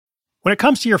When it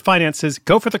comes to your finances,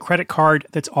 go for the credit card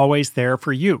that's always there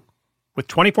for you. With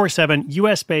 24/7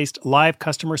 US-based live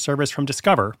customer service from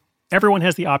Discover, everyone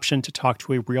has the option to talk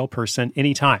to a real person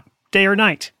anytime, day or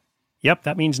night. Yep,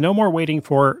 that means no more waiting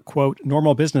for, quote,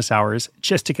 normal business hours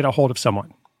just to get a hold of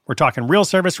someone. We're talking real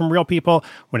service from real people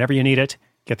whenever you need it.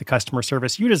 Get the customer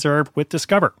service you deserve with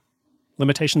Discover.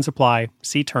 Limitations apply.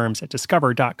 See terms at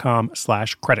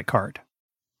discover.com/creditcard.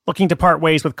 Looking to part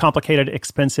ways with complicated,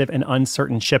 expensive, and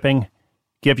uncertain shipping?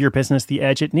 Give your business the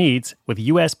edge it needs with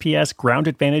USPS Ground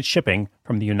Advantage shipping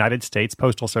from the United States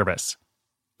Postal Service.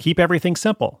 Keep everything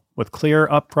simple with clear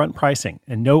upfront pricing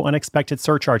and no unexpected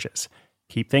surcharges.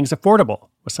 Keep things affordable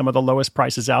with some of the lowest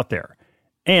prices out there.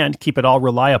 And keep it all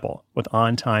reliable with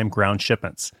on-time ground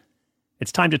shipments.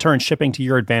 It's time to turn shipping to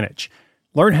your advantage.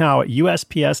 Learn how at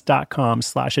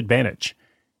USPS.com/advantage.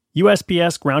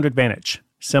 USPS Ground Advantage.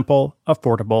 Simple,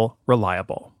 affordable,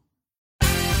 reliable.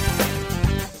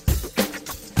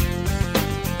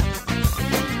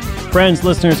 Friends,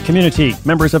 listeners, community,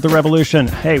 members of the revolution.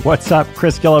 Hey, what's up?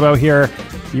 Chris Gillibo here.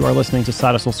 You are listening to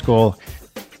Side Hustle School,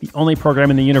 the only program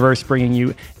in the universe bringing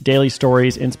you daily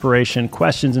stories, inspiration,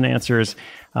 questions and answers,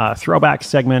 throwback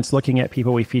segments, looking at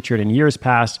people we featured in years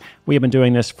past. We have been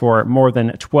doing this for more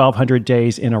than 1,200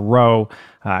 days in a row,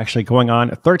 actually going on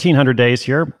 1,300 days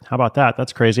here. How about that?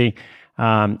 That's crazy.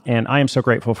 And I am so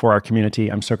grateful for our community.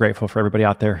 I'm so grateful for everybody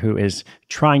out there who is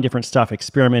trying different stuff,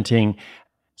 experimenting.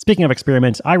 Speaking of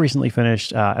experiments, I recently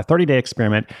finished a 30-day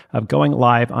experiment of going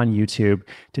live on YouTube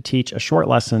to teach a short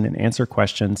lesson and answer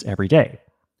questions every day.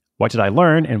 What did I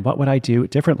learn and what would I do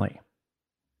differently?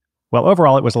 Well,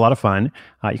 overall, it was a lot of fun.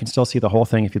 You can still see the whole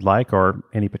thing if you'd like, or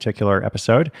any particular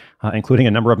episode, including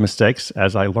a number of mistakes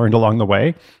as I learned along the way.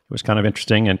 It was kind of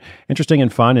interesting and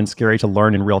fun and scary to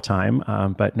learn in real time,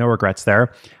 but no regrets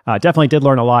there. Definitely did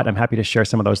learn a lot. I'm happy to share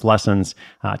some of those lessons.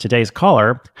 Today's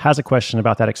caller has a question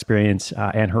about that experience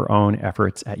and her own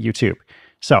efforts at YouTube.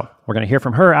 So we're going to hear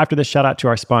from her after this. Shout out to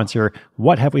our sponsor.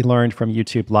 What have we learned from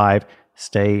YouTube Live?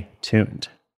 Stay tuned.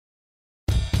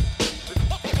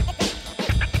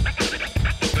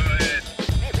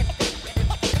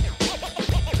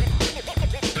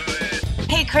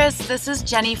 Hey Chris, this is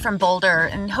Jenny from Boulder,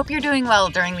 and hope you're doing well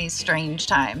during these strange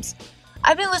times.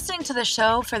 I've been listening to the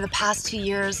show for the past 2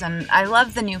 years, and I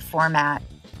love the new format.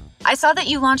 I saw that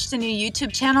you launched a new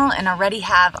YouTube channel and already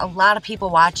have a lot of people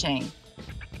watching.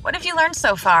 What have you learned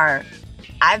so far?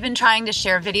 I've been trying to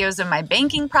share videos of my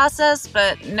banking process,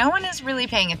 but no one is really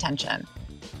paying attention.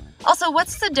 Also,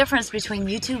 what's the difference between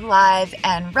YouTube Live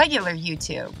and regular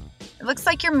YouTube? It looks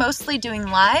like you're mostly doing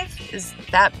live. Is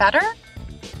that better?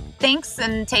 Thanks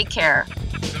and take care.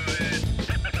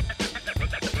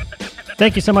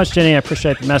 Thank you so much, Jenny. I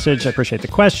appreciate the message. I appreciate the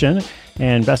question.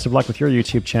 And best of luck with your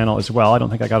YouTube channel as well. I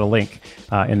don't think I got a link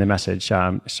in the message.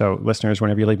 So listeners,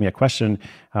 whenever you leave me a question,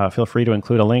 feel free to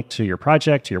include a link to your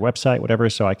project, to your website, whatever,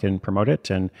 so I can promote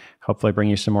it and hopefully bring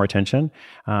you some more attention.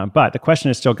 But the question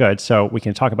is still good, so we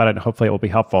can talk about it and hopefully it will be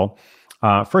helpful.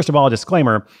 First of all, a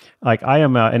disclaimer, I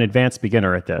am an advanced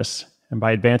beginner at this. And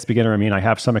by advanced beginner, I mean I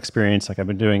have some experience. I've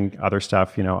been doing other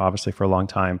stuff, obviously for a long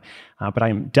time. But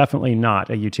I'm definitely not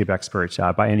a YouTube expert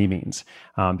by any means.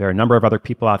 There are a number of other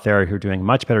people out there who are doing a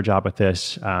much better job with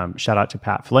this. Shout out to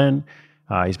Pat Flynn.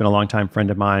 He's been a longtime friend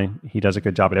of mine. He does a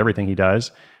good job at everything he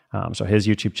does. So his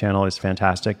YouTube channel is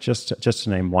fantastic, just to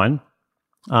name one.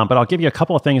 But I'll give you a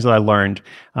couple of things that I learned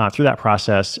through that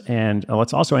process. And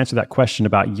let's also answer that question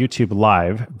about YouTube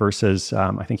Live versus,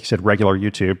 I think you said regular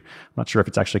YouTube. I'm not sure if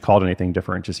it's actually called anything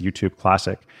different, just YouTube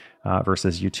Classic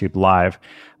versus YouTube Live.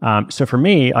 So for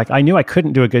me, I knew I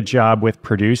couldn't do a good job with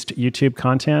produced YouTube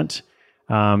content.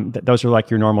 Those are like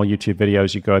your normal YouTube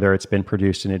videos. You go there, it's been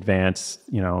produced in advance.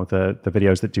 The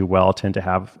videos that do well tend to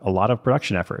have a lot of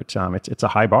production effort. It's a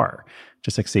high bar to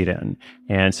succeed in.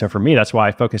 And so for me, that's why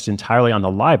I focused entirely on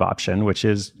the live option, which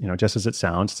is, just as it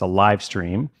sounds, it's a live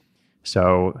stream.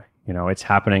 So, it's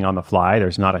happening on the fly.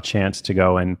 There's not a chance to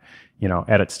go and,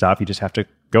 edit stuff. You just have to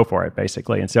go for it,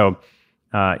 basically. And so,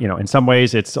 in some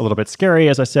ways it's a little bit scary,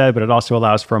 as I said, but it also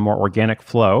allows for a more organic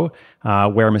flow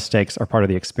where mistakes are part of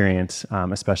the experience,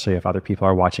 especially if other people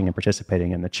are watching and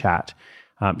participating in the chat.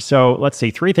 So let's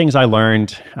see, 3 things I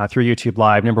learned through YouTube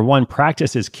Live. Number 1,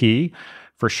 practice is key.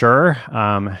 For sure.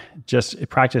 Just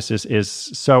practice is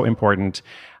so important.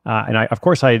 And I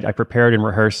prepared and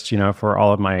rehearsed, for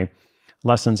all of my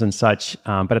lessons and such.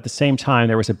 But at the same time,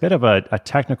 there was a bit of a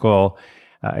technical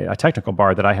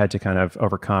bar that I had to kind of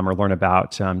overcome or learn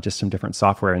about, just some different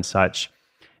software and such.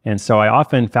 And so I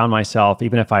often found myself,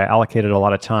 even if I allocated a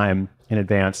lot of time in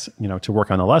advance, to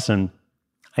work on the lesson,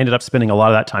 I ended up spending a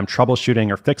lot of that time troubleshooting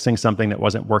or fixing something that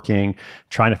wasn't working,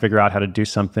 trying to figure out how to do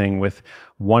something with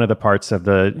one of the parts of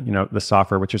the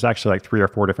software, which is actually like 3 or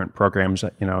 4 different programs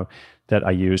that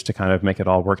I use to kind of make it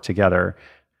all work together.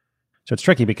 So it's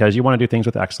tricky because you want to do things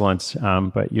with excellence,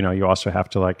 but you also have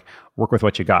to like work with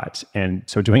what you got. And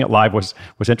so doing it live was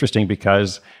interesting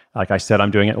because, like I said,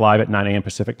 I'm doing it live at 9 a.m.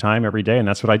 Pacific time every day, and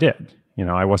that's what I did.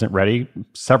 I wasn't ready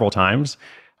several times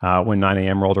when 9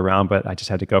 a.m. rolled around, but I just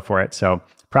had to go for it. So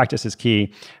practice is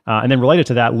key. And then related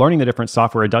to that, learning the different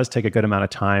software does take a good amount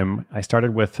of time. I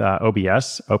started with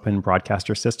OBS, Open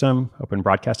Broadcaster System, Open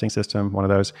Broadcasting System, one of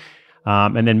those.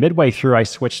 And then midway through, I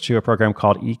switched to a program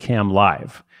called Ecamm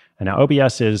Live. And now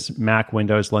OBS is Mac,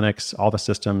 Windows, Linux, all the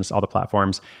systems, all the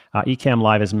platforms. Ecamm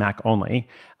Live is Mac only,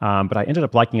 but I ended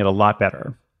up liking it a lot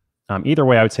better. Either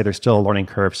way, I would say there's still a learning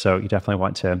curve, so you definitely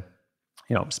want to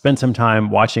spend some time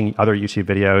watching other YouTube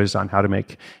videos on how to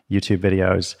make YouTube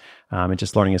videos and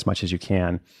just learning as much as you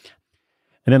can.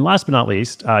 And then last but not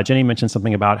least, Jenny mentioned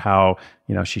something about how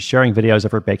she's sharing videos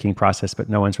of her baking process, but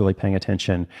no one's really paying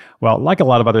attention. Well, like a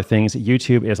lot of other things,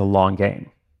 YouTube is a long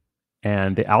game.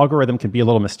 And the algorithm can be a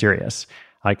little mysterious.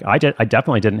 Like I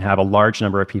definitely didn't have a large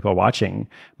number of people watching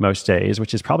most days,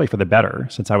 which is probably for the better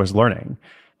since I was learning.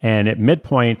 And at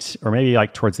midpoint, or maybe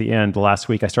like towards the end, last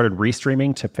week, I started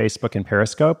restreaming to Facebook and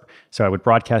Periscope. So I would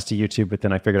broadcast to YouTube, but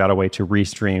then I figured out a way to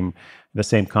restream the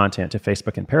same content to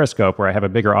Facebook and Periscope, where I have a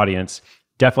bigger audience.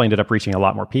 Definitely ended up reaching a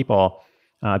lot more people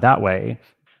that way.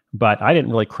 But I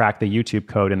didn't really crack the YouTube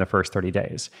code in the first 30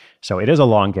 days. So it is a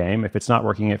long game. If it's not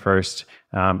working at first,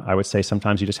 I would say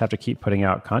sometimes you just have to keep putting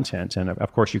out content. And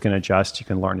of course, you can adjust, you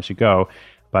can learn as you go.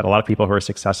 But a lot of people who are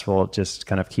successful just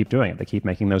kind of keep doing it. They keep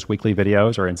making those weekly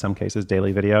videos, or in some cases,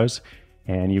 daily videos.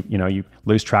 And you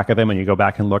lose track of them, and you go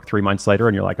back and look 3 months later,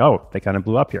 and you're like, oh, they kind of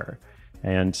blew up here.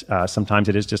 And sometimes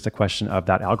it is just a question of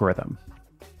that algorithm.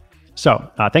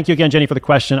 So thank you again, Jenny, for the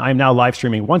question. I'm now live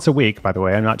streaming once a week, by the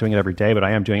way. I'm not doing it every day, but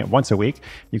I am doing it once a week.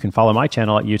 You can follow my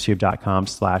channel at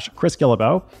youtube.com/Chris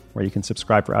Guillebeau, where you can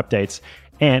subscribe for updates.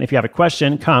 And if you have a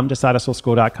question, come to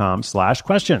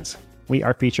sidehustleschool.com/questions. We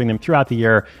are featuring them throughout the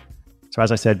year. So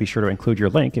as I said, be sure to include your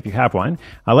link if you have one.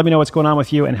 Let me know what's going on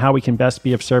with you and how we can best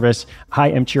be of service. I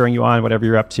am cheering you on, whatever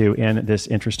you're up to in this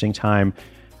interesting time.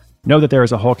 Know that there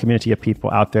is a whole community of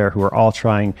people out there who are all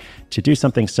trying to do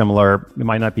something similar. It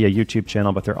might not be a YouTube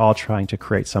channel, but they're all trying to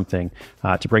create something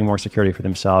to bring more security for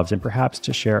themselves and perhaps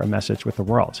to share a message with the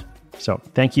world. So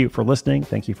thank you for listening.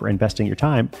 Thank you for investing your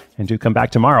time, and do come back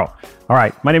tomorrow. All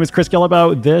right. My name is Chris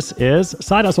Guillebeau. This is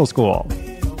Side Hustle School.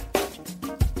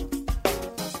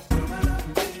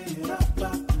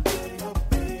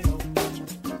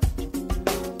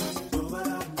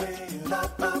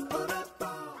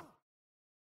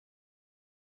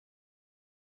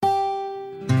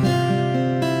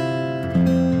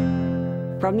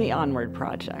 From the Onward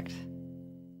Project.